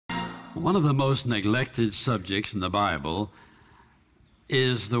One of the most neglected subjects in the Bible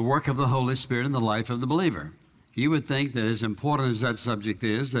is the work of the Holy Spirit in the life of the believer. You would think that as important as that subject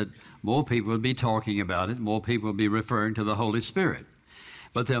is, that more people would be talking about it, more people would be referring to the Holy Spirit.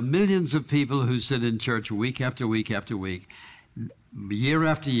 But there are millions of people who sit in church week after week after week, year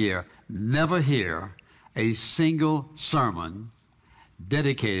after year, never hear a single sermon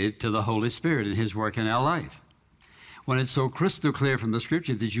dedicated to the Holy Spirit and His work in our life. When it's so crystal clear from the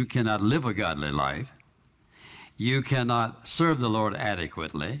Scripture that you cannot live a godly life, you cannot serve the Lord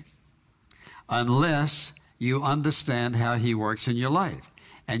adequately unless you understand how He works in your life.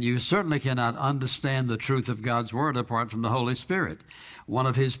 And you certainly cannot understand the truth of God's Word apart from the Holy Spirit. One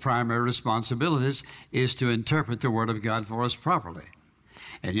of His primary responsibilities is to interpret the Word of God for us properly.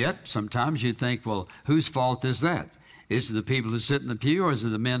 And yet, sometimes you think, well, whose fault is that? Is it the people who sit in the pew, or is it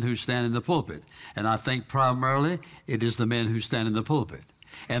the men who stand in the pulpit? And I think primarily it is the men who stand in the pulpit.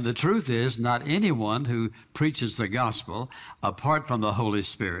 And the truth is, not anyone who preaches the gospel apart from the Holy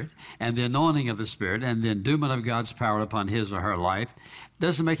Spirit and the anointing of the Spirit and the endowment of God's power upon his or her life,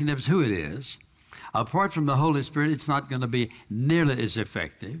 doesn't make any difference who it is. Apart from the Holy Spirit, it's not going to be nearly as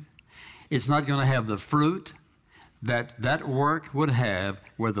effective. It's not going to have the fruit that that work would have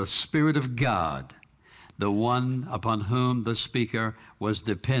where the Spirit of God, the one upon whom the speaker was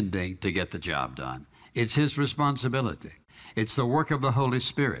depending to get the job done. It's his responsibility. It's the work of the Holy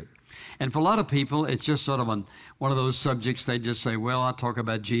Spirit. And for a lot of people, it's just sort of one of those subjects they just say, well, I talk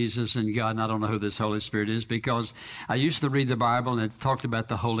about Jesus and God, and I don't know who this Holy Spirit is, because I used to read the Bible and it talked about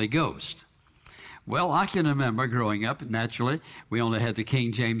the Holy Ghost. Well, I can remember growing up, naturally, we only had the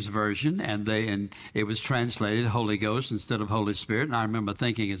King James Version, and it was translated Holy Ghost instead of Holy Spirit. And I remember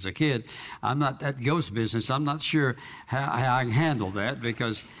thinking as a kid, I'm not that ghost business. I'm not sure how I can handle that,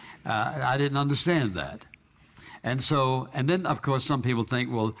 because I didn't understand that. And then, of course, some people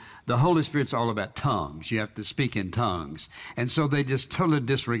think, well, the Holy Spirit's all about tongues. You have to speak in tongues. And so they just totally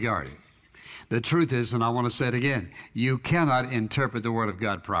disregard it. The truth is, and I want to say it again, you cannot interpret the Word of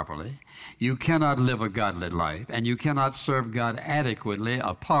God properly. You cannot live a godly life, and you cannot serve God adequately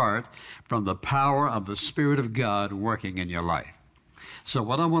apart from the power of the Spirit of God working in your life. So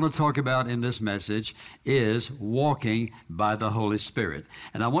what I want to talk about in this message is walking by the Holy Spirit.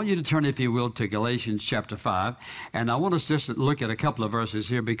 And I want you to turn, if you will, to Galatians chapter 5. And I want us just to look at a couple of verses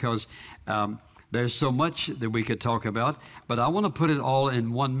here, because there's so much that we could talk about, but I want to put it all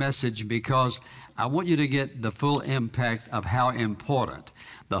in one message, because I want you to get the full impact of how important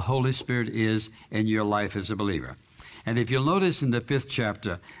the Holy Spirit is in your life as a believer. And if you'll notice in the 5th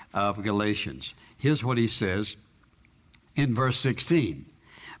chapter of Galatians, here's what he says in verse 16.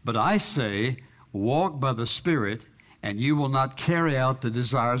 But I say, walk by the Spirit, and you will not carry out the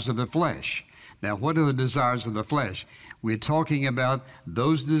desires of the flesh. Now, what are the desires of the flesh? We're talking about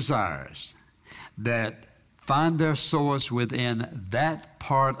those desires that find their source within that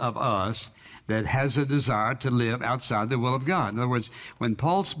part of us that has a desire to live outside the will of God. In other words, when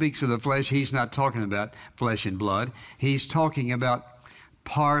Paul speaks of the flesh, he's not talking about flesh and blood. He's talking about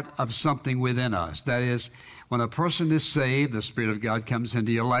part of something within us. That is, when a person is saved, the Spirit of God comes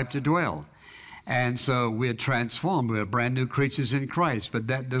into your life to dwell. And so we're transformed. We're brand new creatures in Christ. But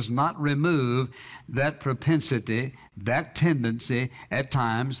that does not remove that propensity, that tendency at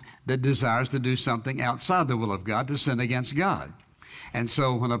times that desires to do something outside the will of God, to sin against God. And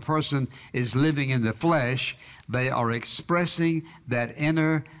so when a person is living in the flesh, they are expressing that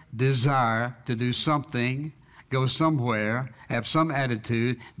inner desire to do something, go somewhere, have some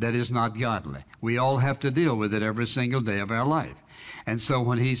attitude that is not godly. We all have to deal with it every single day of our life. And so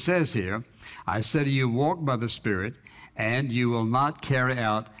when he says here, I say to you, walk by the Spirit, and you will not carry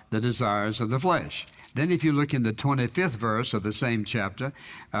out the desires of the flesh. Then if you look in the 25th verse of the same chapter,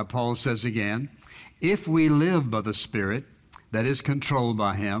 Paul says again, if we live by the Spirit, that is controlled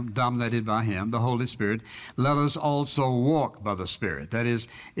by Him, dominated by Him, the Holy Spirit, let us also walk by the Spirit. That is,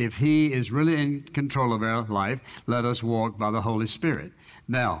 if He is really in control of our life, let us walk by the Holy Spirit.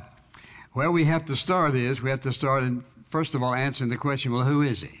 Now, where we have to start is, we have to start in, first of all, answering the question, well, who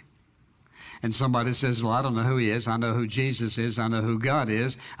is He? And somebody says, well, I don't know who He is. I know who Jesus is. I know who God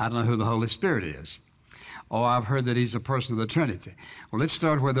is. I don't know who the Holy Spirit is. Oh, I've heard that He's a person of the Trinity. Well, let's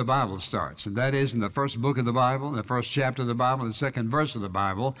start where the Bible starts, and that is in the first book of the Bible, in the first chapter of the Bible, and the second verse of the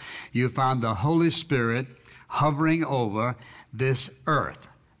Bible. You find the Holy Spirit hovering over this earth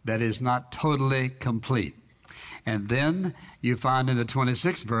that is not totally complete. And then you find in the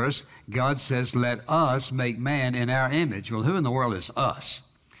 26th verse, God says, let us make man in our image. Well, who in the world is us?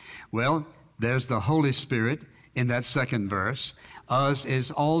 Well, there's the Holy Spirit in that second verse. Us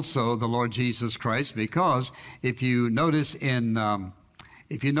is also the Lord Jesus Christ, because if you notice in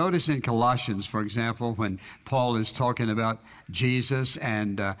If you notice in Colossians, for example, when Paul is talking about Jesus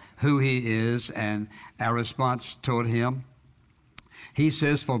and who he is and our response toward him, he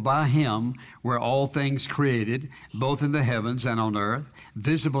says, for by him were all things created, both in the heavens and on earth,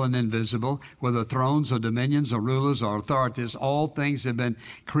 visible and invisible, whether thrones or dominions or rulers or authorities, all things have been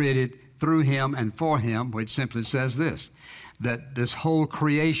created through him and for him, which simply says this, that this whole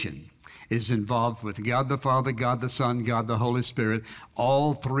creation is involved with God the Father, God the Son, God the Holy Spirit,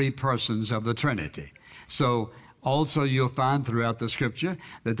 all three persons of the Trinity. So also you'll find throughout the Scripture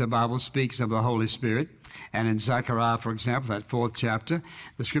that the Bible speaks of the Holy Spirit. And in Zechariah, for example, that 4th chapter,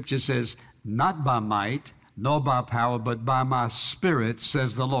 the Scripture says, not by might, nor by power, but by my Spirit,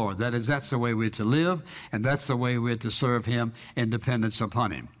 says the Lord. That is, that's the way we're to live, and that's the way we're to serve him in dependence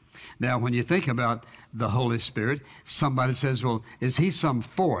upon him. Now, when you think about the Holy Spirit, somebody says, well, is he some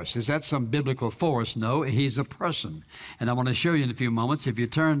force? Is that some biblical force? No, he's a person. And I want to show you in a few moments. If you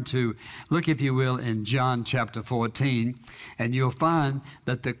turn to, look, if you will, in John chapter 14, and you'll find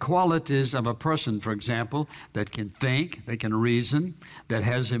that the qualities of a person, for example, that can think, that can reason, that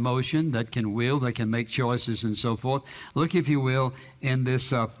has emotion, that can will, that can make choices and so forth. Look, if you will, in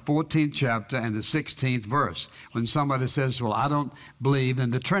this 14th chapter and the 16th verse, when somebody says, well, I don't believe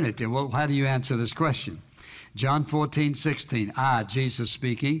in the Trinity. Well, how do you answer this question? John 14:16, I, Jesus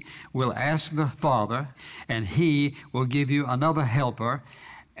speaking, will ask the Father, and he will give you another helper,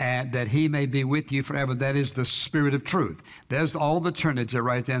 and that he may be with you forever. That is the Spirit of truth. There's all the Trinity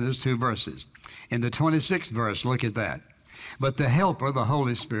right there in those two verses. In the 26th verse, look at that. But the Helper, the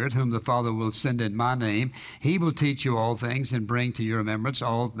Holy Spirit, whom the Father will send in my name, he will teach you all things and bring to your remembrance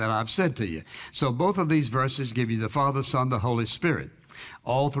all that I've said to you. So both of these verses give you the Father, Son, the Holy Spirit.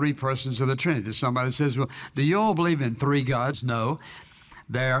 All three persons of the Trinity. Somebody says, well, do you all believe in three gods? No.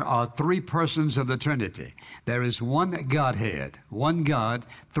 There are three persons of the Trinity. There is one Godhead, one God,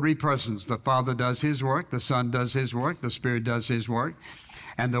 three persons. The Father does his work, the Son does his work, the Spirit does his work.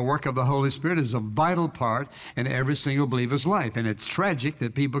 And the work of the Holy Spirit is a vital part in every single believer's life. And it's tragic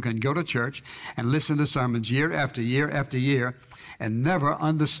that people can go to church and listen to sermons year after year after year and never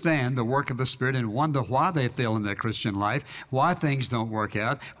understand the work of the Spirit and wonder why they fail in their Christian life, why things don't work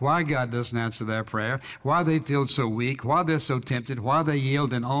out, why God doesn't answer their prayer, why they feel so weak, why they're so tempted, why they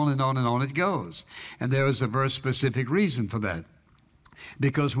yield, and on and on and on it goes. And there is a very specific reason for that.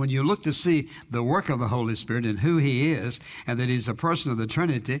 Because when you look to see the work of the Holy Spirit and who he is, and that he's a person of the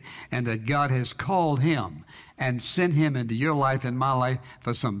Trinity, and that God has called him and sent him into your life and my life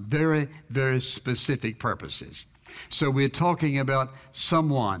for some very, very specific purposes. So we're talking about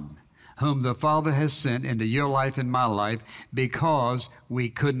someone whom the Father has sent into your life and my life because we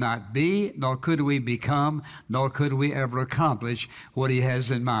could not be, nor could we become, nor could we ever accomplish what he has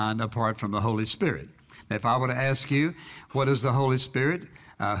in mind apart from the Holy Spirit. If I were to ask you, what is the Holy Spirit,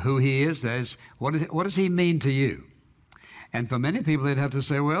 who he is, that is, what does he mean to you? And for many people, they'd have to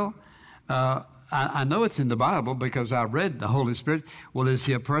say, well, I know it's in the Bible because I read the Holy Spirit. Well, is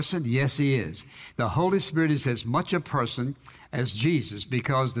he a person? Yes, he is. The Holy Spirit is as much a person as Jesus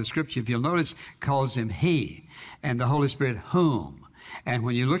because the Scripture, if you'll notice, calls him he, and the Holy Spirit whom. And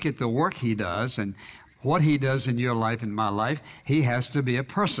when you look at the work he does and what he does in your life and my life, he has to be a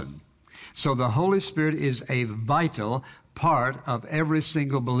person. So the Holy Spirit is a vital part of every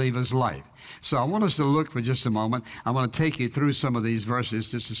single believer's life. So I want us to look for just a moment. I want to take you through some of these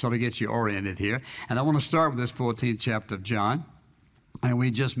verses just to sort of get you oriented here. And I want to start with this 14th chapter of John. And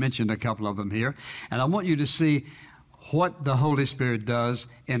we just mentioned a couple of them here. And I want you to see what the Holy Spirit does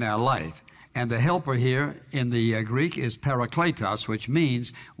in our life. And the helper here in the Greek is parakletos, which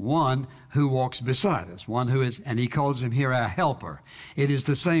means one who walks beside us, one who is, and he calls him here our helper. It is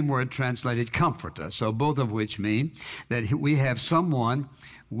the same word translated comforter, so both of which mean that we have someone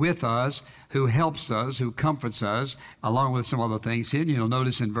with us who helps us, who comforts us, along with some other things here. And you'll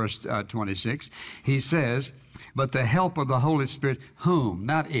notice in verse 26, he says, but the help of the Holy Spirit, whom,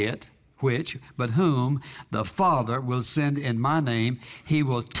 not it, which, but whom the Father will send in my name, he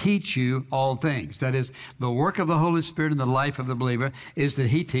will teach you all things. That is, the work of the Holy Spirit in the life of the believer is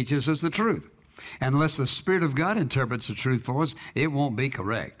that he teaches us the truth. And unless the Spirit of God interprets the truth for us, it won't be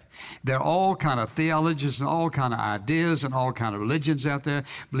correct. There are all kind of theologies and all kind of ideas and all kind of religions out there,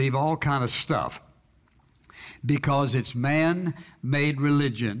 believe all kind of stuff. Because it's man-made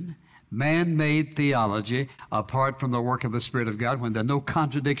religion, man-made theology apart from the work of the Spirit of God when there are no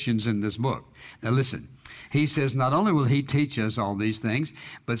contradictions in this book. Now listen, He says not only will he teach us all these things,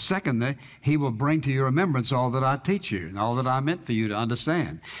 but secondly, he will bring to your remembrance all that I teach you and all that I meant for you to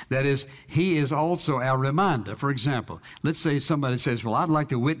understand. That is, he is also our reminder. For example, let's say somebody says, well, I'd like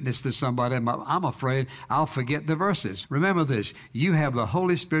to witness to somebody. I'm afraid I'll forget the verses. Remember this, you have the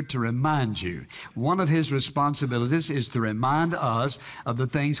Holy Spirit to remind you. One of his responsibilities is to remind us of the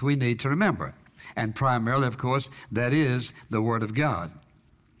things we need to remember. And primarily, of course, that is the Word of God.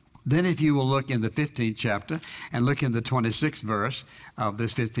 Then if you will look in the 15th chapter and look in the 26th verse of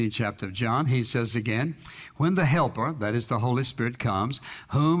this 15th chapter of John, he says again, when the Helper, that is the Holy Spirit, comes,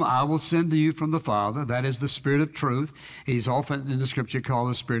 whom I will send to you from the Father, that is the Spirit of truth. He's often in the Scripture called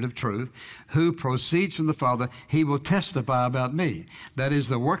the Spirit of truth, who proceeds from the Father, he will testify about me. That is,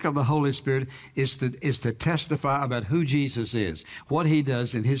 the work of the Holy Spirit is to testify about who Jesus is, what he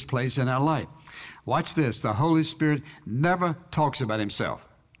does in his place in our life. Watch this, the Holy Spirit never talks about himself.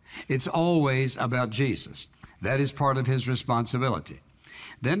 It's always about Jesus. That is part of his responsibility.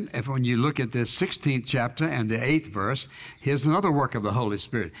 Then when you look at this 16th chapter and the 8th verse, here's another work of the Holy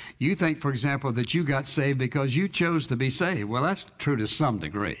Spirit. You think, for example, that you got saved because you chose to be saved. Well, that's true to some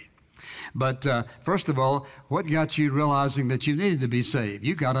degree. But first of all, what got you realizing that you needed to be saved?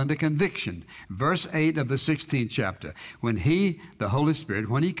 You got under conviction. Verse 8 of the 16th chapter. When he, the Holy Spirit,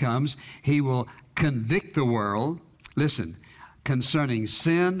 when he comes, he will convict the world. Listen, concerning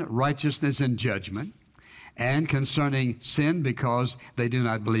sin, righteousness, and judgment, and concerning sin because they do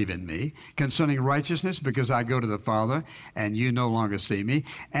not believe in me, concerning righteousness because I go to the Father and you no longer see me,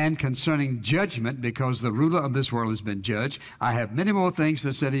 and concerning judgment because the ruler of this world has been judged. I have many more things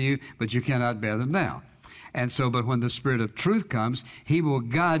to say to you, but you cannot bear them now. And so, but when the Spirit of truth comes, he will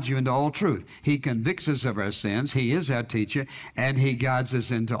guide you into all truth. He convicts us of our sins. He is our teacher, and he guides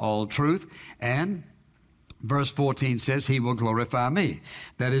us into all truth. And verse 14 says, he will glorify me.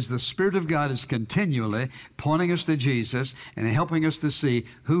 That is, the Spirit of God is continually pointing us to Jesus and helping us to see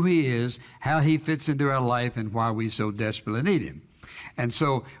who he is, how he fits into our life, and why we so desperately need him. And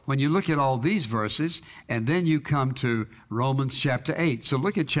so when you look at all these verses, and then you come to Romans chapter 8. So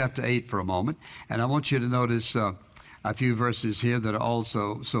look at chapter 8 for a moment, and I want you to notice a few verses here that are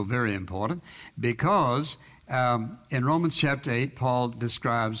also so very important, because in Romans chapter 8, Paul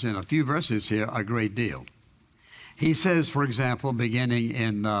describes in a few verses here a great deal. He says, for example, beginning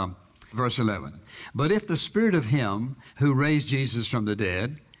in verse 11, but if the Spirit of him who raised Jesus from the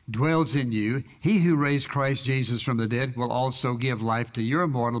dead dwells in you, he who raised Christ Jesus from the dead will also give life to your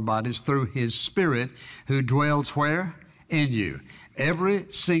mortal bodies through his Spirit who dwells where? In you. Every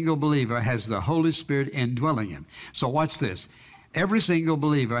single believer has the Holy Spirit indwelling him. So watch this. Every single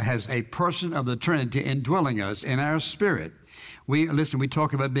believer has a person of the Trinity indwelling us in our spirit. We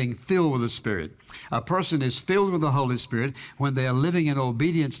talk about being filled with the Spirit. A person is filled with the Holy Spirit when they are living in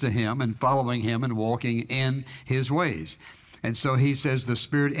obedience to him and following him and walking in his ways. And so he says the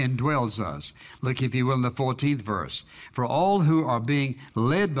Spirit indwells us. Look, if you will, in the 14th verse. For all who are being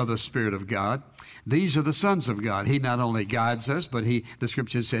led by the Spirit of God, these are the sons of God. He not only guides us, but the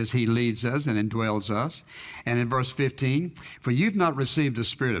Scripture says he leads us and indwells us. And in verse 15, for you've not received a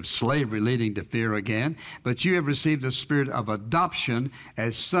spirit of slavery leading to fear again, but you have received a spirit of adoption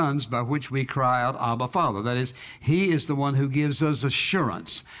as sons by which we cry out, Abba, Father. That is, he is the one who gives us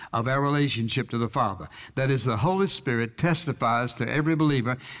assurance of our relationship to the Father. That is, the Holy Spirit testifies to every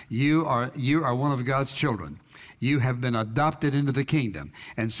believer, you are one of God's children. You have been adopted into the kingdom.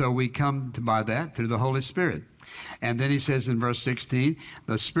 And so we come by that through the Holy Spirit. And then he says in verse 16,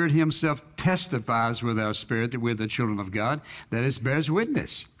 the Spirit himself testifies with our spirit that we're the children of God. That is, bears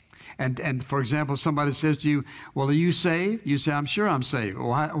witness. And for example, somebody says to you, well, are you saved? You say, I'm sure I'm saved.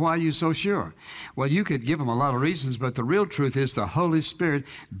 Why are you so sure? Well, you could give them a lot of reasons, but the real truth is the Holy Spirit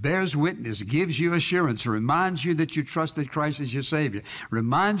bears witness, gives you assurance, reminds you that you trusted Christ as your Savior,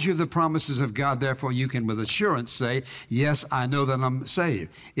 reminds you of the promises of God. Therefore, you can with assurance say, yes, I know that I'm saved.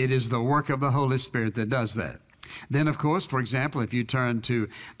 It is the work of the Holy Spirit that does that. Then, of course, for example, if you turn to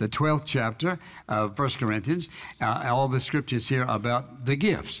the 12th chapter of 1 Corinthians, all the scriptures here about the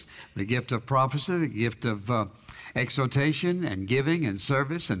gifts, the gift of prophecy, the gift of exhortation and giving and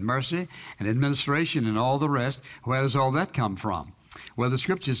service and mercy and administration and all the rest. Where does all that come from? Well, the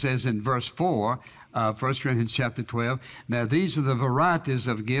scripture says in verse 4, 1 Corinthians chapter 12, now these are the varieties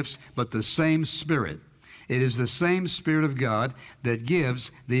of gifts, but the same Spirit. It is the same Spirit of God that gives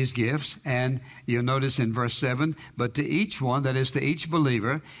these gifts. And you'll notice in verse 7, but to each one, that is to each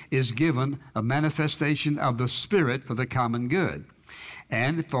believer, is given a manifestation of the Spirit for the common good.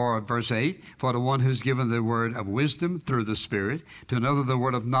 And for verse 8, for the one who's given the word of wisdom through the Spirit, to another the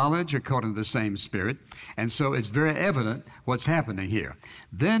word of knowledge according to the same Spirit. And so it's very evident what's happening here.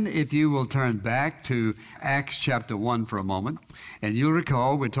 Then if you will turn back to Acts chapter 1 for a moment, and you'll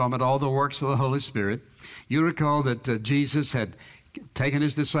recall, we're talking about all the works of the Holy Spirit. You'll recall that Jesus had taken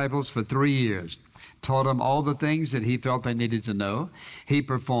his disciples for 3 years, taught them all the things that he felt they needed to know. He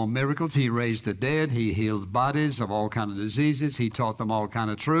performed miracles. He raised the dead. He healed bodies of all kinds of diseases. He taught them all kind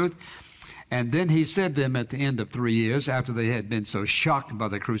of truth. And then he said to them at the end of 3 years, after they had been so shocked by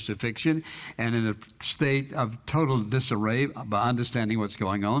the crucifixion and in a state of total disarray by understanding what's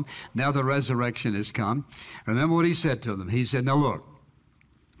going on, now the resurrection has come. Remember what he said to them. He said, now look,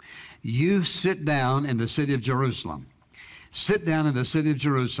 you sit down in the city of Jerusalem. Sit down in the city of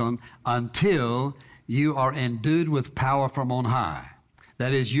Jerusalem until you are endued with power from on high.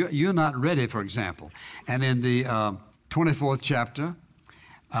 That is, you're not ready, for example. And in the 24th chapter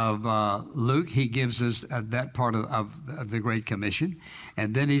of Luke, he gives us that part of the Great Commission.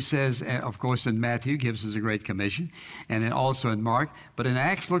 And then he says, of course, in Matthew, gives us a Great Commission. And then also in Mark. But in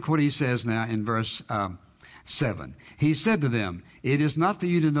Acts, look what he says now in verse 7. He said to them, it is not for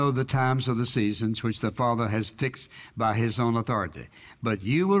you to know the times or the seasons which the Father has fixed by his own authority, but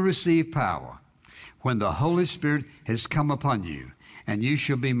you will receive power when the Holy Spirit has come upon you, and you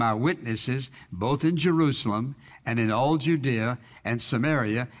shall be my witnesses both in Jerusalem and in all Judea and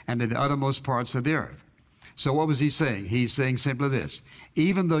Samaria and in the uttermost parts of the earth. So what was he saying? He's saying simply this: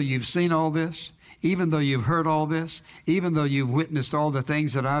 even though you've seen all this, even though you've heard all this, even though you've witnessed all the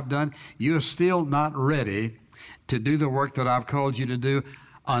things that I've done, you're still not ready to do the work that I've called you to do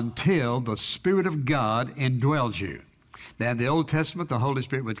until the Spirit of God indwells you. Now, in the Old Testament, the Holy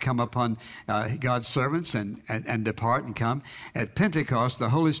Spirit would come upon God's servants and depart and come. At Pentecost, the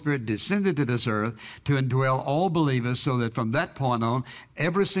Holy Spirit descended to this earth to indwell all believers, so that from that point on,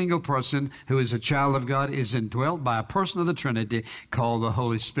 every single person who is a child of God is indwelt by a person of the Trinity called the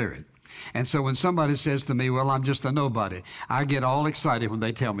Holy Spirit. And so when somebody says to me, well, I'm just a nobody, I get all excited when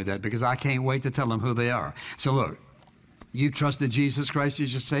they tell me that, because I can't wait to tell them who they are. So look, you trusted Jesus Christ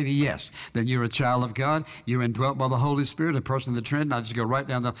as your Savior? Yes. Then you're a child of God. You're indwelt by the Holy Spirit, a person of the Trinity. I just go right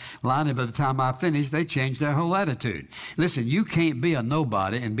down the line, and by the time I finish, they change their whole attitude. Listen, you can't be a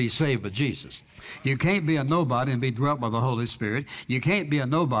nobody and be saved by Jesus. You can't be a nobody and be dwelt by the Holy Spirit. You can't be a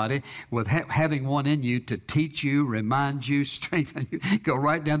nobody with having one in you to teach you, remind you, strengthen you. Go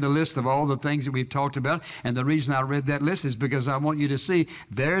right down the list of all the things that we've talked about. And the reason I read that list is because I want you to see,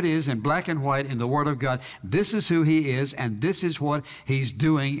 there it is in black and white in the Word of God. This is who he is, and this is what he's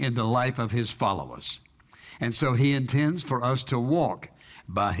doing in the life of his followers. And so he intends for us to walk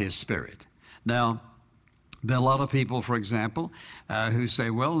by his Spirit. Now, there are a lot of people, for example, who say,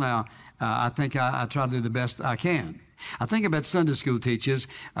 well, now, I think I try to do the best I can. I think about Sunday school teachers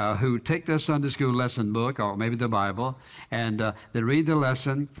who take their Sunday school lesson book, or maybe the Bible, and they read the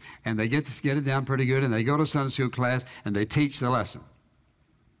lesson, and they get it down pretty good, and they go to Sunday school class, and they teach the lesson.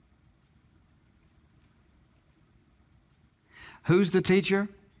 Who's the teacher?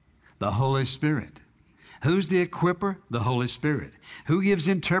 The Holy Spirit. Who's the equipper? The Holy Spirit. Who gives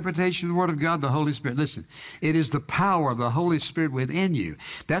interpretation of the Word of God? The Holy Spirit. Listen, it is the power of the Holy Spirit within you.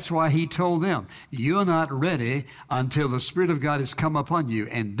 That's why he told them, you're not ready until the Spirit of God has come upon you.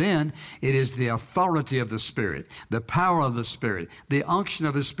 And then it is the authority of the Spirit, the power of the Spirit, the unction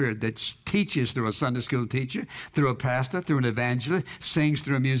of the Spirit that teaches through a Sunday school teacher, through a pastor, through an evangelist, sings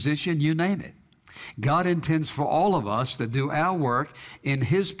through a musician, you name it. God intends for all of us to do our work in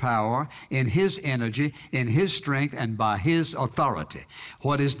his power, in his energy, in his strength, and by his authority.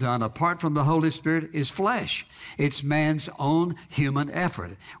 What is done apart from the Holy Spirit is flesh. It's man's own human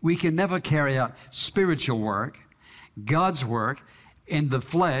effort. We can never carry out spiritual work, God's work, in the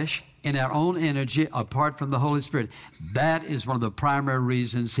flesh, in our own energy, apart from the Holy Spirit. That is one of the primary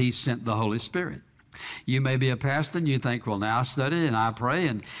reasons he sent the Holy Spirit. You may be a pastor and you think, well, now I study and I pray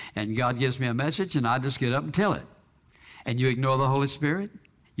and God gives me a message and I just get up and tell it. And you ignore the Holy Spirit.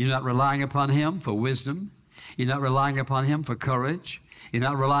 You're not relying upon him for wisdom. You're not relying upon him for courage. You're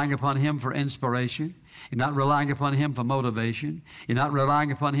not relying upon him for inspiration. You're not relying upon him for motivation. You're not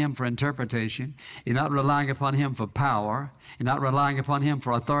relying upon him for interpretation. You're not relying upon him for power. You're not relying upon him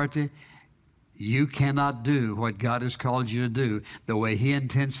for authority. You cannot do what God has called you to do the way he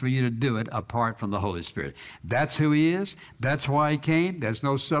intends for you to do it apart from the Holy Spirit. That's who he is. That's why he came. There's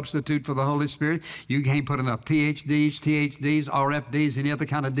no substitute for the Holy Spirit. You can't put enough PhDs, THDs, RFDs, any other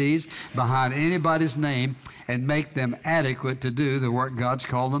kind of Ds behind anybody's name and make them adequate to do the work God's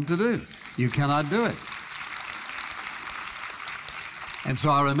called them to do. You cannot do it. And so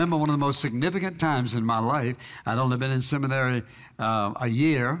I remember one of the most significant times in my life. I'd only been in seminary a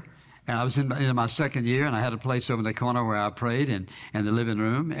year, and I was in my second year, and I had a place over in the corner where I prayed in the living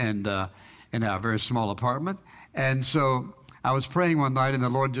room and in our very small apartment. And so I was praying one night, and the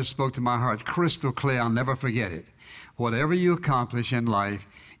Lord just spoke to my heart crystal clear. I'll never forget it. Whatever you accomplish in life,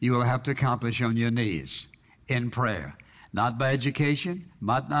 you will have to accomplish on your knees in prayer. Not by education,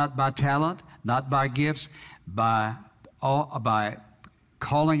 not by talent, not by gifts, by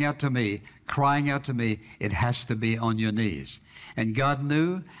calling out to me, crying out to me. It has to be on your knees. And God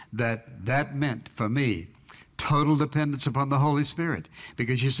knew that meant for me total dependence upon the Holy Spirit.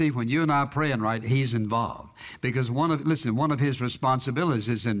 Because you see, when you and I are praying right, He's involved. Because one of His responsibilities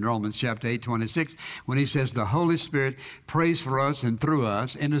is in Romans chapter 8:26, when He says the Holy Spirit prays for us and through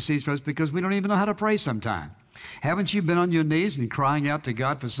us, intercedes for us, because we don't even know how to pray sometimes. Haven't you been on your knees and crying out to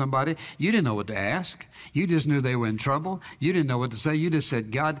God for somebody? You didn't know what to ask. You just knew they were in trouble. You didn't know what to say. You just said,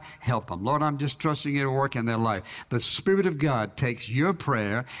 God, help them. Lord, I'm just trusting you to work in their life. The Spirit of God takes your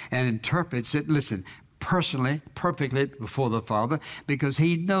prayer and interprets it, listen, personally, perfectly before the Father, because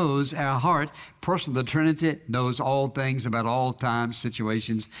He knows our heart. Person of the Trinity knows all things about all times,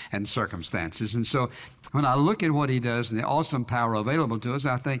 situations, and circumstances. And so when I look at what He does and the awesome power available to us,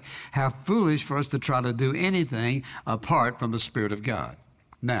 I think how foolish for us to try to do anything apart from the Spirit of God.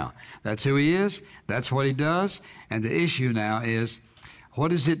 Now, that's who He is. That's what He does. And the issue now is, what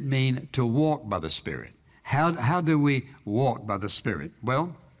does it mean to walk by the Spirit? How do we walk by the Spirit?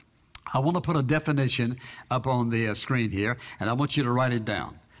 Well, I want to put a definition up on the screen here, and I want you to write it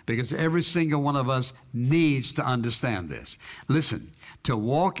down, because every single one of us needs to understand this. Listen, to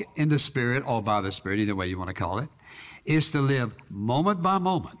walk in the Spirit or by the Spirit, either way you want to call it, is to live moment by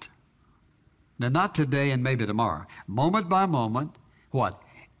moment. Now, not today and maybe tomorrow. Moment by moment, what?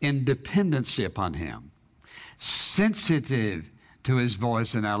 In dependency upon Him. Sensitive to His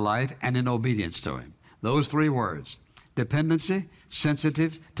voice in our life and in obedience to Him. Those three words. Dependency,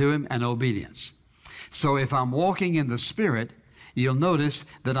 sensitive to Him, and obedience. So if I'm walking in the Spirit, you'll notice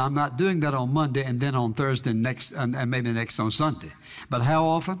that I'm not doing that on Monday and then on Thursday and maybe next on Sunday. But how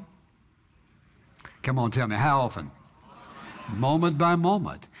often? Come on, tell me, how often? Moment by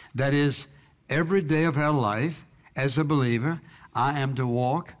moment. That is, every day of our life as a believer, I am to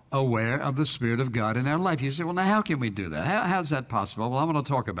walk aware of the Spirit of God in our life. You say, well, now how can we do that? How's that possible? Well, I'm going to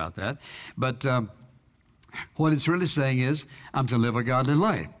talk about that. But what it's really saying is, I'm to live a godly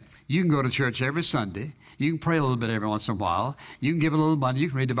life. You can go to church every Sunday. You can pray a little bit every once in a while. You can give a little money. You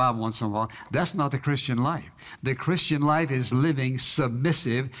can read the Bible once in a while. That's not the Christian life. The Christian life is living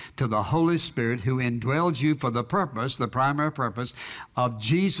submissive to the Holy Spirit, who indwells you for the purpose, the primary purpose, of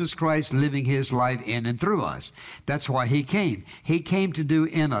Jesus Christ living His life in and through us. That's why He came. He came to do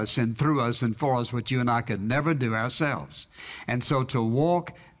in us and through us and for us what you and I could never do ourselves. And so to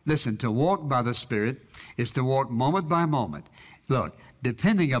walk by the Spirit is to walk moment by moment. Look,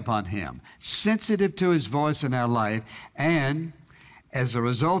 depending upon Him, sensitive to His voice in our life, and as a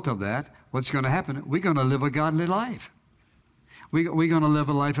result of that, what's going to happen? We're going to live a godly life. We're going to live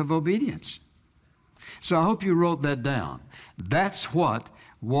a life of obedience. So I hope you wrote that down. That's what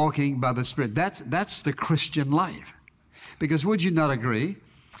walking by the Spirit, that's the Christian life. Because would you not agree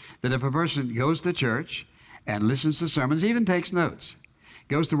that if a person goes to church and listens to sermons, even takes notes,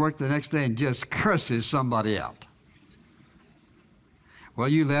 goes to work the next day and just curses somebody out? Well,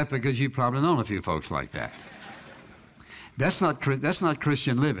 you laugh because you've probably known a few folks like that. That's not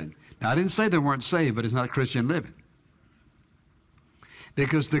Christian living. Now, I didn't say they weren't saved, but it's not Christian living.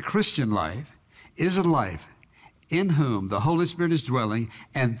 Because the Christian life is a life in whom the Holy Spirit is dwelling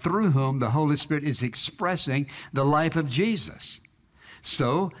and through whom the Holy Spirit is expressing the life of Jesus.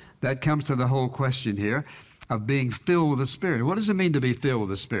 So that comes to the whole question here of being filled with the Spirit. What does it mean to be filled with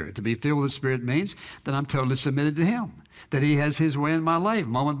the Spirit? To be filled with the Spirit means that I'm totally submitted to Him, that He has His way in my life.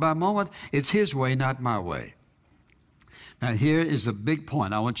 Moment by moment, it's His way, not my way. Now, here is a big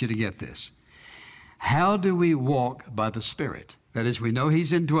point. I want you to get this. How do we walk by the Spirit? That is, we know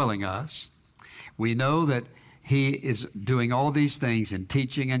He's indwelling us. We know that He is doing all these things in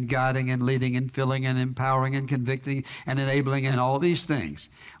teaching and guiding and leading and filling and empowering and convicting and enabling and all these things.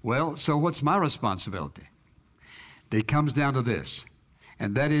 Well, so what's my responsibility? It comes down to this,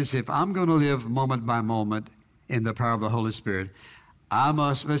 and that is, if I'm going to live moment by moment in the power of the Holy Spirit, I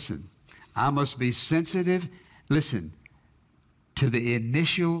must be sensitive, to the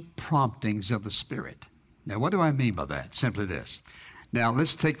initial promptings of the Spirit. Now, what do I mean by that? Simply this. Now,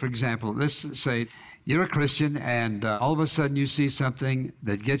 let's take, for example, let's say you're a Christian and all of a sudden you see something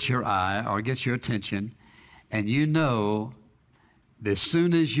that gets your eye or gets your attention, and you know as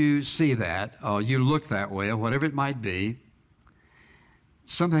soon as you see that or you look that way or whatever it might be,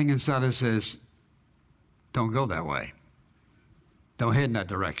 something inside us says, don't go that way. Don't head in that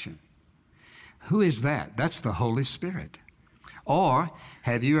direction. Who is that? That's the Holy Spirit. Or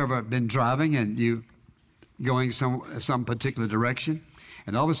have you ever been driving and you going some particular direction,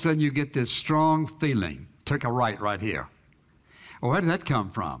 and all of a sudden you get this strong feeling, took a right here. Well, where did that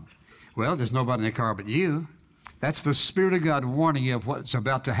come from? Well, there's nobody in the car but you. That's the Spirit of God warning you of what's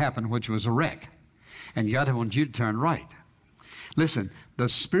about to happen, which was a wreck. And God wants you to turn right. Listen, the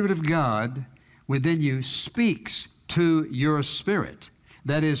Spirit of God within you speaks to your spirit.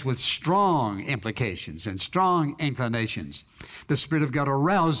 That is, with strong implications and strong inclinations. The Spirit of God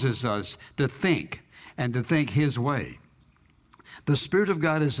arouses us to think and to think His way. The Spirit of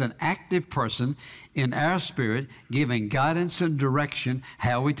God is an active person in our spirit, giving guidance and direction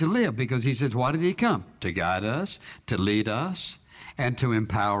how we to live. Because He says, why did He come? To guide us, to lead us, and to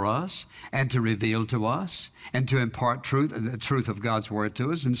empower us, and to reveal to us, and to impart truth, the truth of God's Word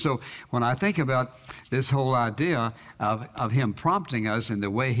to us. And so when I think about this whole idea of Him prompting us and the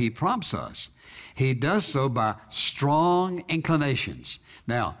way He prompts us, He does so by strong inclinations.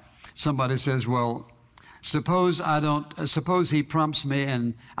 Now, somebody says, well, suppose He prompts me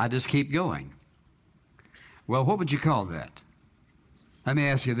and I just keep going. Well, what would you call that? Let me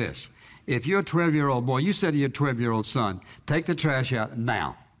ask you this. If you're a 12-year-old boy, you said to your 12-year-old son, take the trash out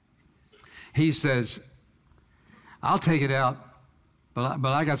now. He says, I'll take it out, but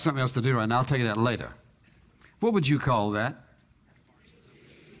I got something else to do right now. I'll take it out later. What would you call that?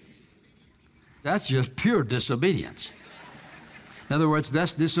 That's just pure disobedience. In other words,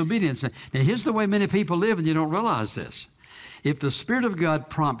 that's disobedience. Now, here's the way many people live, and you don't realize this. If the Spirit of God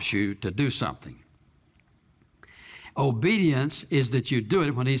prompts you to do something, obedience is that you do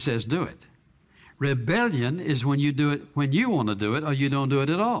it when He says do it. Rebellion is when you do it when you want to do it or you don't do it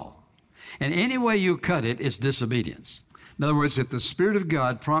at all. And any way you cut it is disobedience. In other words, if the Spirit of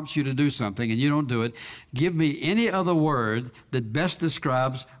God prompts you to do something and you don't do it, give me any other word that best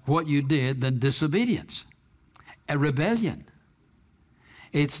describes what you did than disobedience. A rebellion.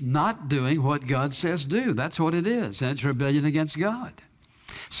 It's not doing what God says do. That's what it is. And it's rebellion against God.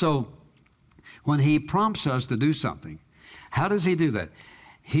 So when He prompts us to do something, how does He do that?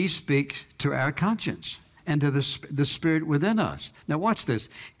 He speaks to our conscience and to the Spirit within us. Now watch this.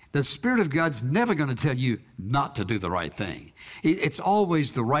 The Spirit of God's never going to tell you not to do the right thing. It's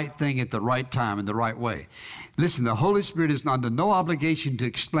always the right thing at the right time in the right way. Listen, the Holy Spirit is under no obligation to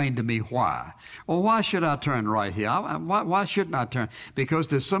explain to me why. Well, why should I turn right here? Why shouldn't I turn? Because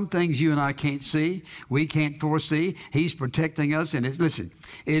there's some things you and I can't see, we can't foresee. He's protecting us. And listen,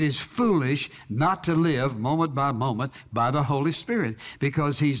 it is foolish not to live moment by moment by the Holy Spirit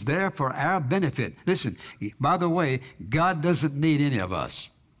because He's there for our benefit. Listen, by the way, God doesn't need any of us.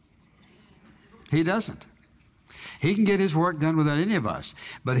 He doesn't. He can get His work done without any of us.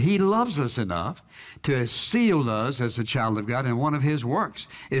 But He loves us enough to seal us as a child of God. And one of His works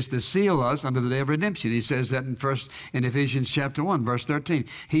is to seal us under the day of redemption. He says that in Ephesians chapter 1, verse 13.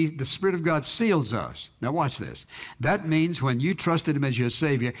 The Spirit of God seals us. Now watch this. That means when you trusted Him as your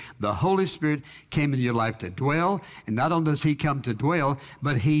Savior, the Holy Spirit came into your life to dwell. And not only does He come to dwell,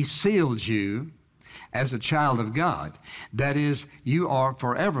 but He seals you as a child of God. That is, you are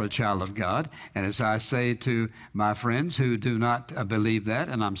forever a child of God. And as I say to my friends who do not believe that,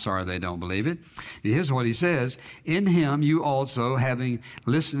 and I'm sorry they don't believe it, here's what He says. In Him you also, having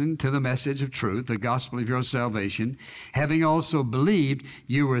listened to the message of truth, the gospel of your salvation, having also believed,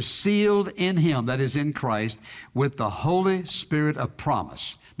 you were sealed in Him, that is in Christ, with the Holy Spirit of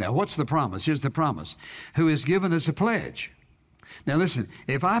promise. Now what's the promise? Here's the promise. Who is given as a pledge. Now listen,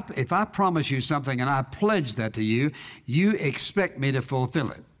 if I promise you something and I pledge that to you, you expect me to fulfill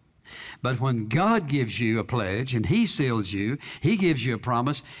it. But when God gives you a pledge and He seals you, He gives you a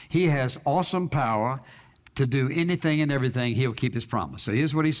promise, He has awesome power to do anything and everything. He'll keep His promise. So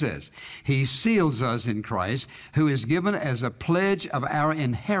here's what He says. He seals us in Christ, who is given as a pledge of our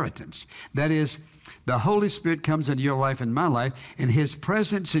inheritance. That is, the Holy Spirit comes into your life and my life, and His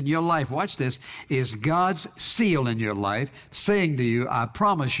presence in your life, watch this, is God's seal in your life, saying to you, I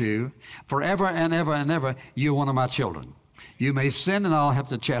promise you, forever and ever and ever, you're one of my children. You may sin and I'll have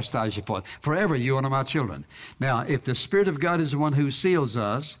to chastise you for it. Forever, you're one of my children. Now, if the Spirit of God is the one who seals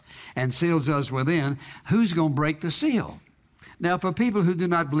us and seals us within, who's going to break the seal? Now, for people who do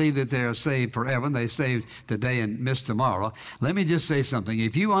not believe that they are saved forever, and they're saved today and miss tomorrow, let me just say something.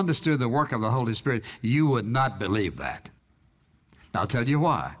 If you understood the work of the Holy Spirit, you would not believe that. I'll tell you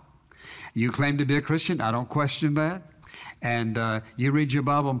why. You claim to be a Christian. I don't question that. And you read your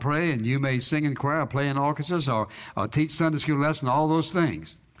Bible and pray, and you may sing in choir or play in orchestras or teach Sunday school lessons, all those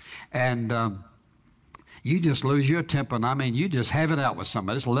things. And You just lose your temper, and I mean, you just have it out with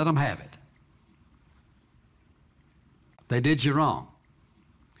somebody. Just let them have it. They did you wrong.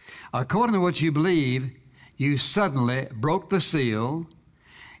 According to what you believe, you suddenly broke the seal,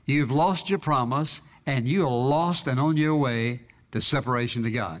 you've lost your promise, and you are lost and on your way to separation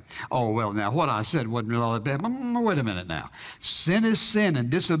to God. Oh, well, now, what I said wasn't really all that bad. Wait a minute now. Sin is sin, and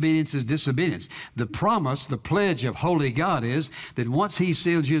disobedience is disobedience. The promise, the pledge of holy God is that once he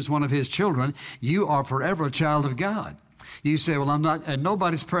seals you as one of his children, you are forever a child of God. You say, well, I'm not, and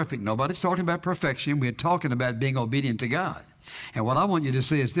nobody's perfect. Nobody's talking about perfection. We're talking about being obedient to God. And what I want you to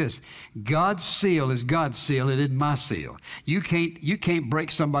see is this: God's seal is God's seal. It isn't my seal. You can't break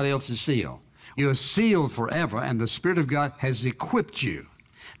somebody else's seal. You're sealed forever, and the Spirit of God has equipped you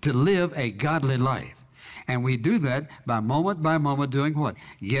to live a godly life. And we do that by moment doing what?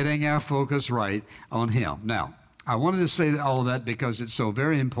 Getting our focus right on him. Now, I wanted to say all of that because it's so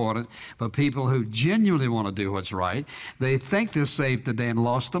very important for people who genuinely want to do what's right. They think they're saved today and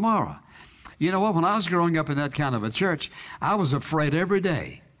lost tomorrow. You know what? When I was growing up in that kind of a church, I was afraid every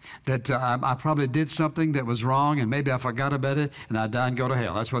day that I probably did something that was wrong, and maybe I forgot about it, and I'd die and go to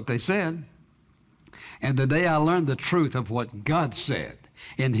hell. That's what they said. And the day I learned the truth of what God said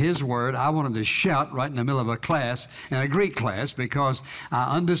in his word, I wanted to shout right in the middle of a class, in a Greek class, because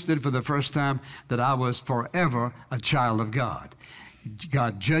I understood for the first time that I was forever a child of God.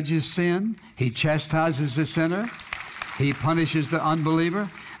 God judges sin. He chastises the sinner. He punishes the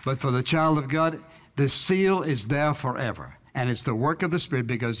unbeliever. But for the child of God, the seal is there forever. And it's the work of the Spirit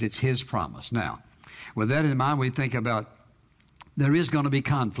because it's his promise. Now, with that in mind, we think about there is going to be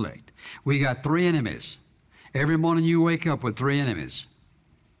conflict. We got three enemies. Every morning you wake up with three enemies: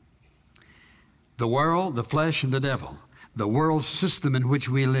 the world, the flesh, and the devil. The world system in which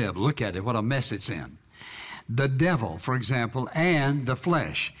we live. Look at it, what a mess it's in. The devil, for example, and the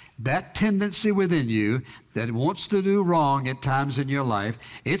flesh. That tendency within you that wants to do wrong at times in your life,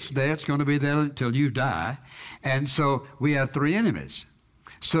 it's there. It's going to be there until you die. And so we have three enemies.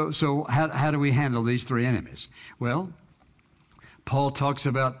 So how do we handle these three enemies? Well, Paul talks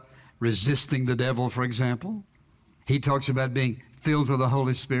about resisting the devil, for example. He talks about being filled with the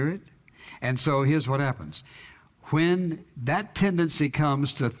Holy Spirit. And so here's what happens. When that tendency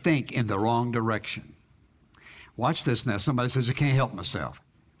comes to think in the wrong direction, watch this now. Somebody says, I can't help myself.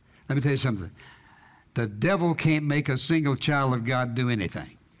 Let me tell you something. The devil can't make a single child of God do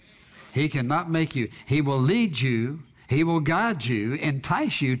anything. He cannot make you. He will lead you. He will guide you,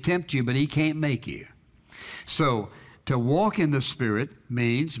 entice you, tempt you, but he can't make you. So to walk in the Spirit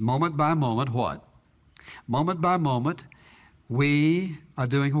means moment by moment what? Moment by moment, we are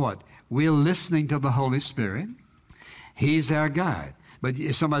doing what? We're listening to the Holy Spirit. He's our guide. But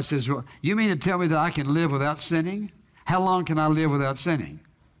if somebody says, well, you mean to tell me that I can live without sinning? How long can I live without sinning?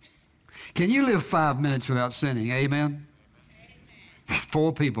 Can you live 5 minutes without sinning? Amen?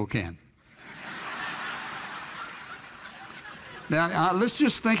 4 people can. Now, let's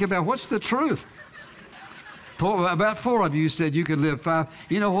just think about what's the truth. About 4 of you said you could live 5.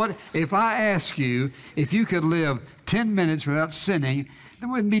 You know what? If I ask you if you could live 10 minutes without sinning, there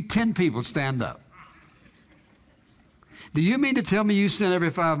wouldn't be 10 people stand up. Do you mean to tell me you sin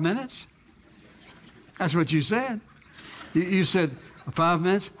every 5 minutes? That's what you said. You said 5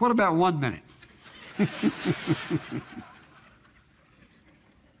 minutes? What about 1 minute?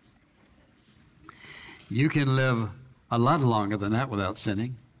 You can live a lot longer than that without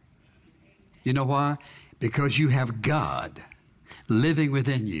sinning. You know why? Because you have God living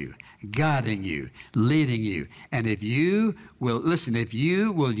within you, guiding you, leading you. And if you will, listen, if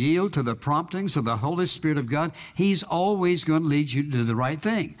you will yield to the promptings of the Holy Spirit of God, he's always going to lead you to do the right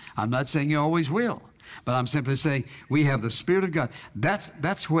thing. I'm not saying you always will, but I'm simply saying we have the Spirit of God.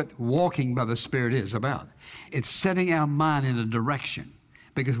 That's what walking by the Spirit is about. It's setting our mind in a direction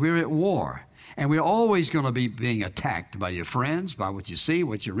because we're at war. And we're always going to be being attacked by your friends, by what you see,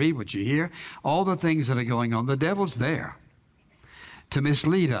 what you read, what you hear, all the things that are going on. The devil's there to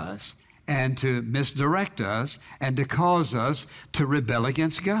mislead us and to misdirect us and to cause us to rebel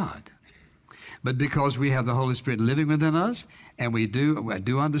against God. But because we have the Holy Spirit living within us, and I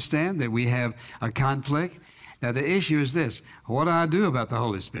do understand that we have a conflict. Now, the issue is this. What do I do about the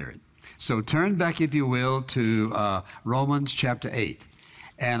Holy Spirit? So turn back, if you will, to Romans chapter 8.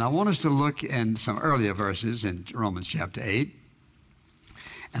 And I want us to look in some earlier verses in Romans chapter 8.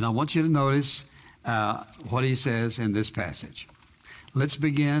 And I want you to notice what he says in this passage. Let's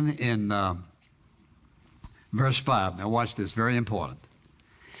begin in verse 5. Now watch this, very important.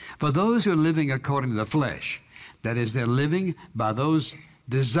 For those who are living according to the flesh, that is, they're living by those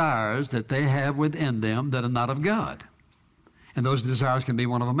desires that they have within them that are not of God. And those desires can be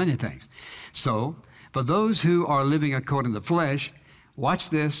one of many things. So, For those who are living according to the flesh, watch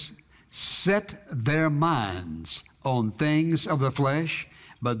this, set their minds on things of the flesh,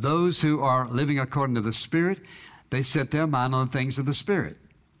 but those who are living according to the Spirit, they set their mind on the things of the Spirit.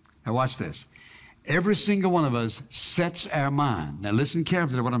 Now watch this. Every single one of us sets our mind. Now listen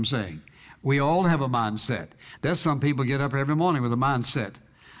carefully to what I'm saying. We all have a mindset. There's some people get up every morning with a mindset.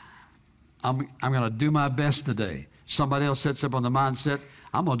 I'm going to do my best today. Somebody else sets up on the mindset,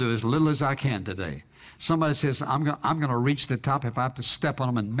 I'm going to do as little as I can today. Somebody says, I'm going to reach the top if I have to step on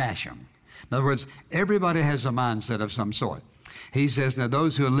them and mash them. In other words, everybody has a mindset of some sort. He says, now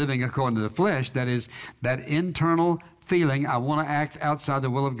those who are living according to the flesh, that is, that internal feeling, I want to act outside the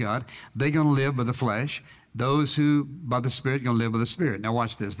will of God, they're going to live by the flesh. Those who, by the Spirit, are going to live by the Spirit. Now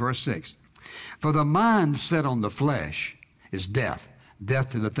watch this, verse 6. For the mind set on the flesh is death,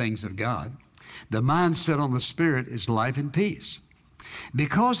 death to the things of God. The mind set on the Spirit is life and peace.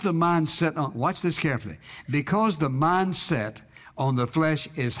 Because the mind set on, watch this carefully, because the mind set on the flesh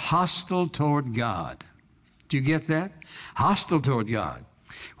is hostile toward God. Do you get that? Hostile toward God.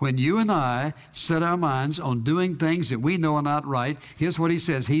 When you and I set our minds on doing things that we know are not right, here's what he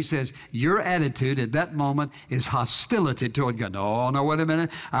says. He says, your attitude at that moment is hostility toward God. No, wait a minute.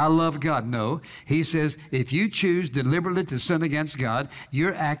 I love God. No. He says, if you choose deliberately to sin against God,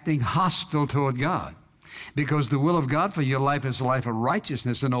 you're acting hostile toward God. Because the will of God for your life is a life of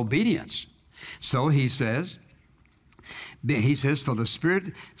righteousness and obedience. So he says, for the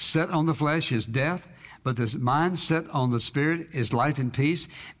Spirit set on the flesh is death, but the mind set on the Spirit is life and peace,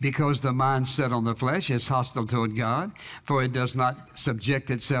 because the mind set on the flesh is hostile toward God, for it does not subject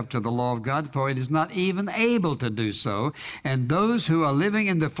itself to the law of God, for it is not even able to do so. And those who are living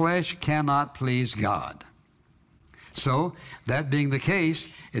in the flesh cannot please God. So, that being the case,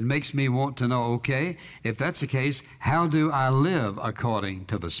 it makes me want to know, okay, if that's the case, how do I live according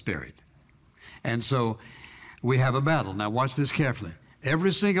to the Spirit? And so, we have a battle. Now, watch this carefully.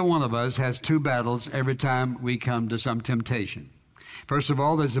 Every single one of us has two battles every time we come to some temptation. First of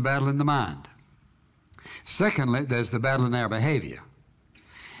all, there's the battle in the mind. Secondly, there's the battle in our behavior.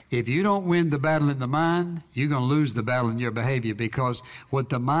 If you don't win the battle in the mind, you're going to lose the battle in your behavior, because what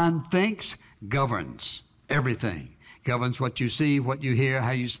the mind thinks governs everything. Governs what you see, what you hear,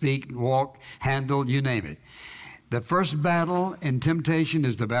 how you speak, walk, handle, you name it. The first battle in temptation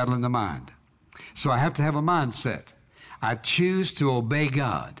is the battle in the mind. So I have to have a mindset. I choose to obey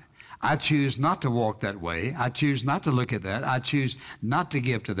God. I choose not to walk that way. I choose not to look at that. I choose not to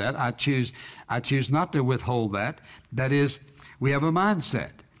give to that. I choose not to withhold that. That is, we have a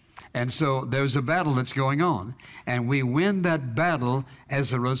mindset. And so there's a battle that's going on. And we win that battle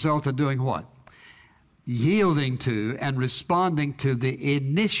as a result of doing what? Yielding to and responding to the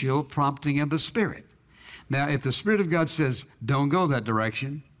initial prompting of the Spirit. Now, if the Spirit of God says, don't go that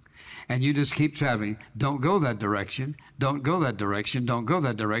direction, and you just keep traveling, don't go that direction, don't go that direction, don't go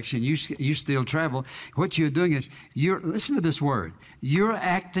that direction, you still travel, what you're doing is, listen to this word, you're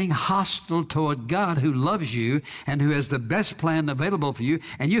acting hostile toward God, who loves you and who has the best plan available for you,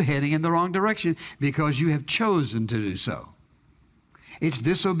 and you're heading in the wrong direction because you have chosen to do so. It's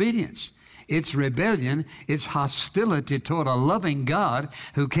disobedience. It's rebellion. It's hostility toward a loving God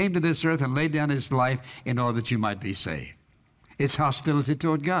who came to this earth and laid down his life in order that you might be saved. It's hostility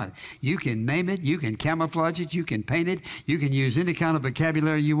toward God. You can name it, you can camouflage it, you can paint it, you can use any kind of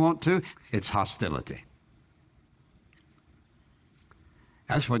vocabulary you want to. It's hostility.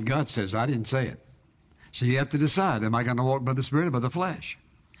 That's what God says. I didn't say it. So you have to decide, am I going to walk by the Spirit or by the flesh?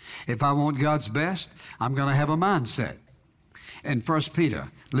 If I want God's best, I'm going to have a mindset. In 1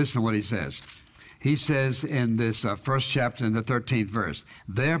 Peter, listen to what he says. He says in this first chapter in the 13th verse,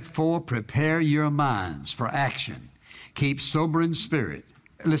 therefore prepare your minds for action. Keep sober in spirit.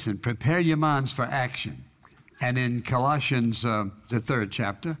 Listen, prepare your minds for action. And in Colossians, the third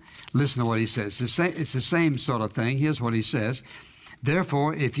chapter, listen to what he says. It's the same sort of thing. Here's what he says.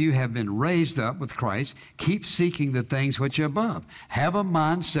 Therefore, if you have been raised up with Christ, keep seeking the things which are above. Have a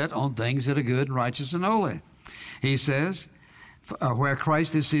mind set on things that are good and righteous and holy. He says, where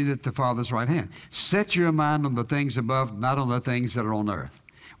Christ is seated at the Father's right hand. Set your mind on the things above, not on the things that are on earth.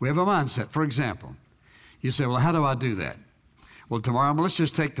 We have a mindset. For example, you say, well, how do I do that? Well, let's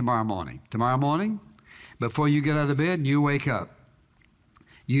just take tomorrow morning. Tomorrow morning, before you get out of bed and you wake up,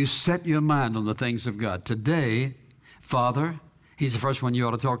 you set your mind on the things of God. Today, Father, he's the first one you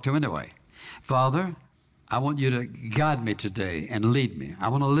ought to talk to anyway. Father, I want you to guide me today and lead me. I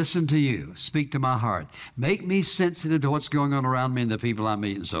want to listen to you. Speak to my heart. Make me sensitive to what's going on around me and the people I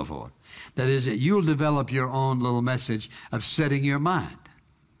meet and so forth. That is, you'll develop your own little message of setting your mind.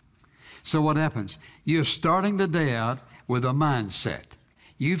 So what happens? You're starting the day out with a mindset.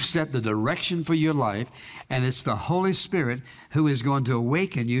 You've set the direction for your life, and it's the Holy Spirit who is going to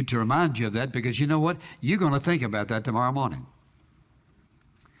awaken you to remind you of that, because you know what? You're going to think about that tomorrow morning.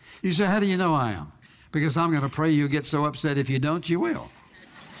 You say, how do you know I am? Because I'm going to pray you'll get so upset. If you don't, you will.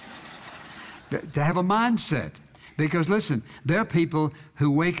 To have a mindset. Because listen, there are people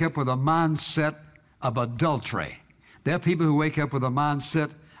who wake up with a mindset of adultery. There are people who wake up with a mindset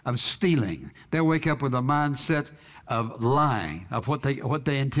of stealing. They wake up with a mindset of lying, of what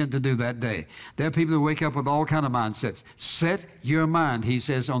they intend to do that day. There are people who wake up with all kind of mindsets. Set your mind, he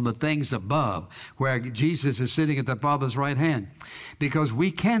says, on the things above, where Jesus is sitting at the Father's right hand. Because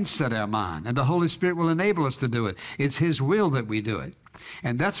we can set our mind, and the Holy Spirit will enable us to do it. It's his will that we do it.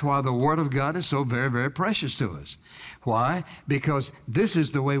 And that's why the Word of God is so very, very precious to us. Why? Because this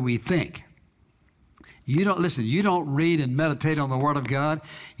is the way we think. You don't read and meditate on the Word of God.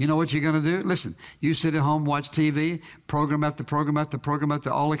 You know what you're going to do? Listen, you sit at home, watch TV, program after program after program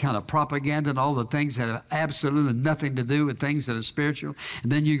after all the kind of propaganda and all the things that have absolutely nothing to do with things that are spiritual.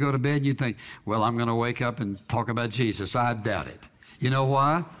 And then you go to bed and you think, well, I'm going to wake up and talk about Jesus. I doubt it. You know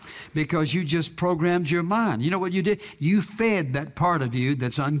why? Because you just programmed your mind. You know what you did? You fed that part of you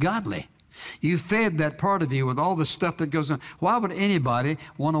that's ungodly. You fed that part of you with all the stuff that goes on. Why would anybody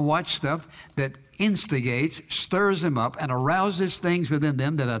want to watch stuff that instigates, stirs them up, and arouses things within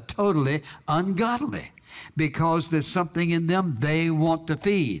them that are totally ungodly? Because there's something in them they want to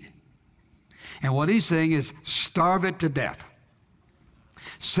feed. And what he's saying is, starve it to death.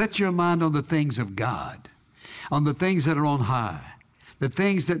 Set your mind on the things of God, on the things that are on high. The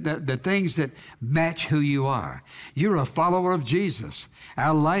things that match who you are. You're a follower of Jesus.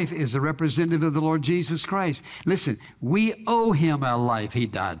 Our life is a representative of the Lord Jesus Christ. Listen, we owe him our life. He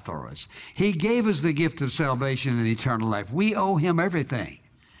died for us. He gave us the gift of salvation and eternal life. We owe him everything.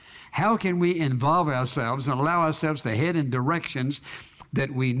 How can we involve ourselves and allow ourselves to head in directions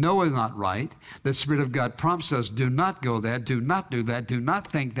that we know is not right? The Spirit of God prompts us, do not go there, do not do that, do not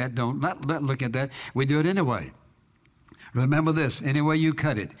think that, don't not look at that. We do it anyway. Remember this, any way you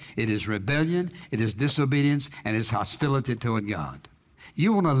cut it, it is rebellion, it is disobedience, and it's hostility toward God.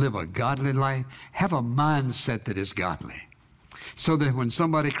 You want to live a godly life? Have a mindset that is godly. So that when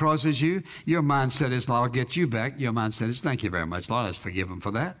somebody crosses you, your mindset is, I'll get you back. Your mindset is, thank you very much, Lord, let's forgive him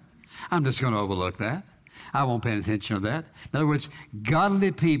for that. I'm just going to overlook that. I won't pay attention to that. In other words,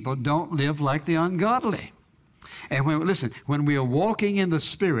 godly people don't live like the ungodly. And when we are walking in the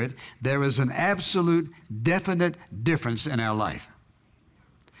Spirit, there is an absolute, definite difference in our life.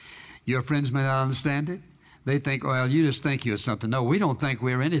 Your friends may not understand it. They think, well, you just think you're something. No, we don't think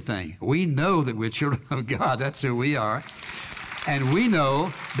we're anything. We know that we're children of God. That's who we are. And we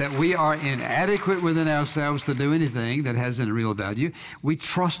know that we are inadequate within ourselves to do anything that has any real value. We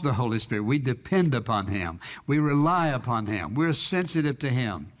trust the Holy Spirit. We depend upon him. We rely upon him. We're sensitive to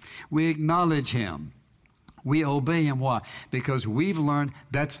him. We acknowledge him. We obey him. Why? Because we've learned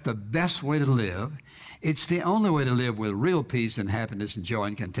that's the best way to live. It's the only way to live with real peace and happiness and joy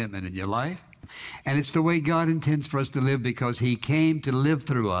and contentment in your life. And it's the way God intends for us to live, because he came to live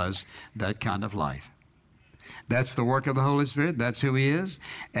through us that kind of life. That's the work of the Holy Spirit. That's who he is.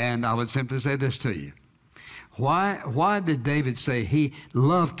 And I would simply say this to you. Why did David say he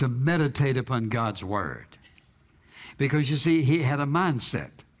loved to meditate upon God's word? Because you see, he had a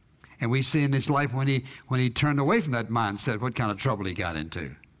mindset. And we see in his life when he turned away from that mindset, what kind of trouble he got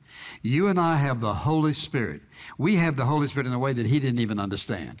into. You and I have the Holy Spirit. We have the Holy Spirit in a way that he didn't even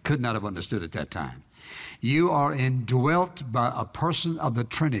understand, could not have understood at that time. You are indwelt by a person of the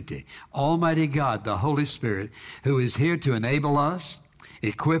Trinity, Almighty God, the Holy Spirit, who is here to enable us,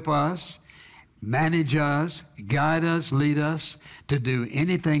 equip us, manage us, guide us, lead us to do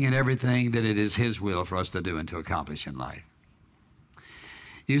anything and everything that it is his will for us to do and to accomplish in life.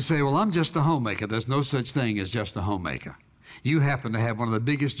 You say, well, I'm just a homemaker. There's no such thing as just a homemaker. You happen to have one of the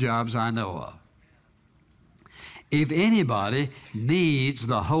biggest jobs I know of. If anybody needs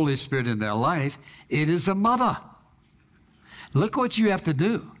the Holy Spirit in their life, it is a mother. Look what you have to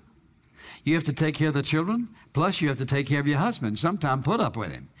do. You have to take care of the children, plus you have to take care of your husband, sometimes put up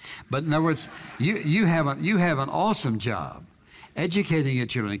with him. But in other words, you have an awesome job, educating your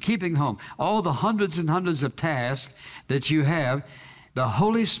children, keeping home, all the hundreds and hundreds of tasks that you have. The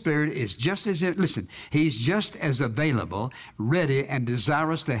Holy Spirit is just as, listen, he's just as available, ready, and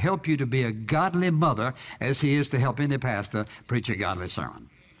desirous to help you to be a godly mother as he is to help any pastor preach a godly sermon.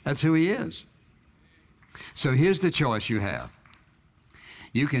 That's who he is. So here's the choice you have.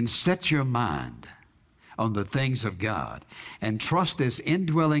 You can set your mind on the things of God and trust this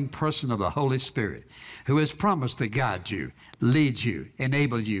indwelling person of the Holy Spirit who has promised to guide you, lead you,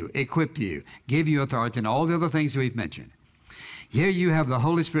 enable you, equip you, give you authority, and all the other things we've mentioned. Here you have the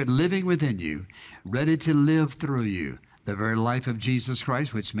Holy Spirit living within you, ready to live through you the very life of Jesus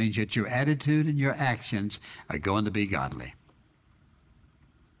Christ, which means that your attitude and your actions are going to be godly.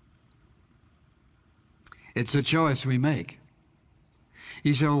 It's a choice we make.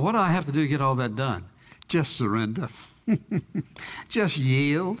 You say, well, what do I have to do to get all that done? Just surrender. Just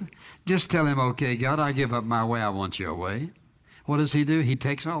yield. Just tell him, okay, God, I give up my way. I want your way. What does he do? He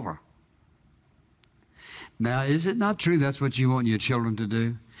takes over. Now, is it not true that's what you want your children to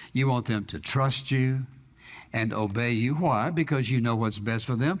do? You want them to trust you and obey you. Why? Because you know what's best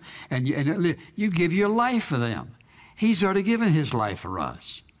for them, and you give your life for them. He's already given his life for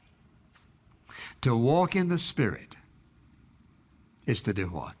us. To walk in the Spirit is to do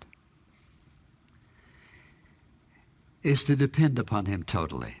what? Is to depend upon him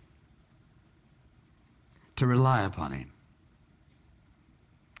totally. To rely upon him.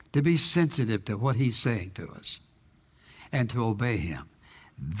 To be sensitive to what he's saying to us. And to obey him.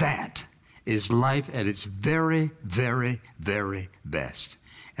 That is life at its very, very, very best.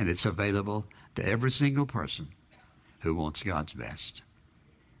 And it's available to every single person who wants God's best.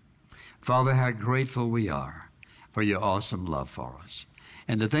 Father, how grateful we are for your awesome love for us.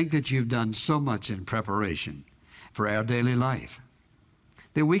 And to think that you've done so much in preparation for our daily life,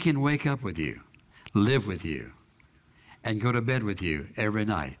 that we can wake up with you, live with you, and go to bed with you every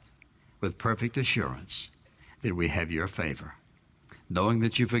night with perfect assurance that we have your favor, knowing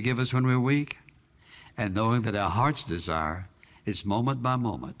that you forgive us when we're weak, and knowing that our heart's desire is moment by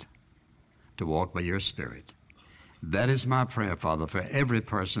moment to walk by your Spirit. That is my prayer, Father, for every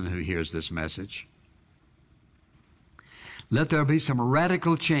person who hears this message. Let there be some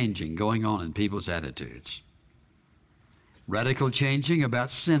radical changing going on in people's attitudes. Radical changing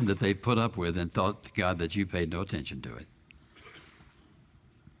about sin that they put up with and thought, God, that you paid no attention to it.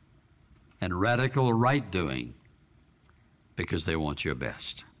 And radical right doing because they want your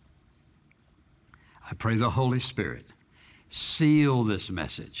best. I pray the Holy Spirit seal this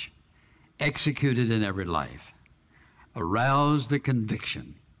message, execute it in every life. Arouse the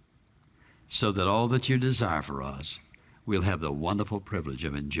conviction so that all that you desire for us, we'll have the wonderful privilege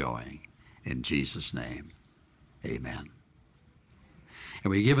of enjoying. In Jesus' name, amen.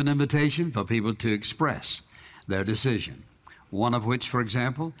 And we give an invitation for people to express their decision, one of which, for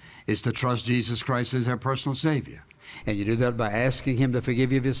example, is to trust Jesus Christ as their personal Savior. And you do that by asking him to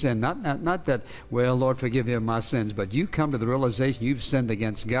forgive you of your sin. Not that, well, Lord, forgive me of my sins, but you come to the realization you've sinned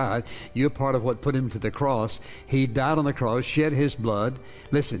against God. You're part of what put him to the cross. He died on the cross, shed his blood,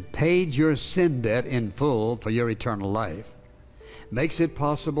 listen, paid your sin debt in full for your eternal life. Makes it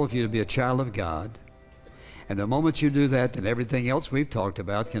possible for you to be a child of God. And the moment you do that, then everything else we've talked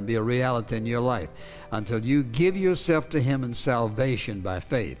about can be a reality in your life. Until you give yourself to him in salvation by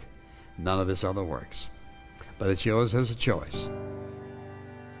faith, none of this other works. But it's yours as a choice.